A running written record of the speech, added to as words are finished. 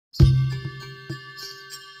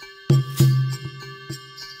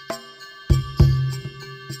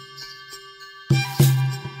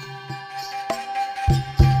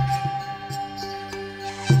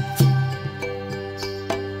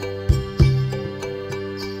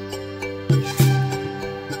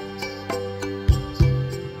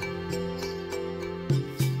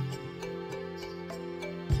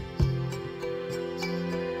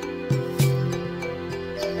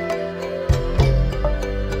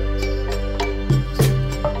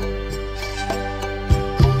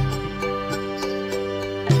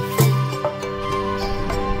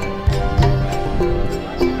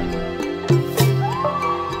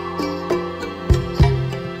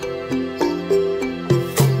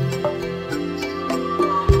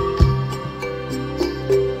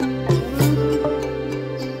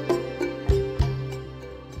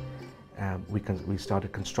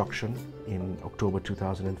started construction in October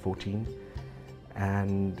 2014,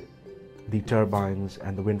 and the turbines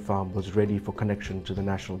and the wind farm was ready for connection to the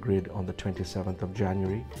national grid on the 27th of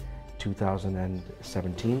January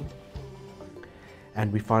 2017.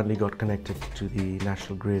 And we finally got connected to the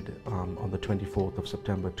national grid on the 24th of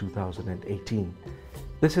September 2018.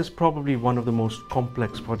 This is probably one of the most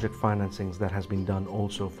complex project financings that has been done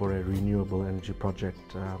also for a renewable energy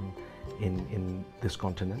project in this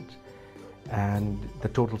continent. And the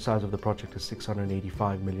total size of the project is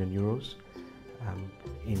 685 million euros.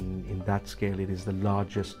 In that scale, it is the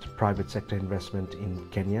largest private sector investment in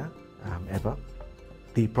Kenya ever.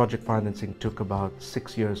 The project financing took about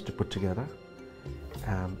 6 years to put together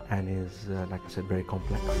and is, like I said, very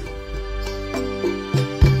complex.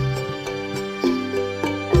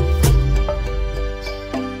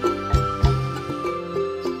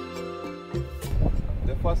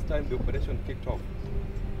 The first time the operation kicked off,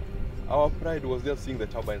 our pride was just seeing the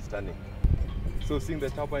turbines turning. So seeing the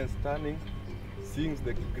turbines turning, seeing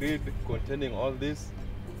the grid containing all this,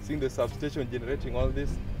 seeing the substation generating all this,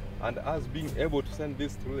 and us being able to send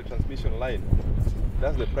this through the transmission line,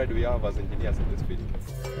 that's the pride we have as engineers in this field.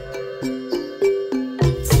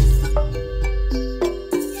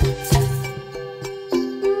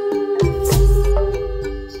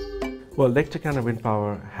 Well, Lake Turkana Wind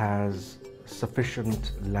Power has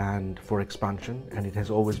sufficient land for expansion, and it has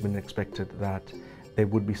always been expected that there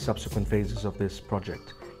would be subsequent phases of this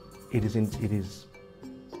project. It is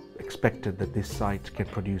expected that this site can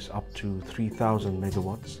produce up to 3,000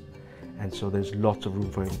 megawatts, and so there's lots of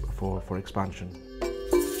room for expansion.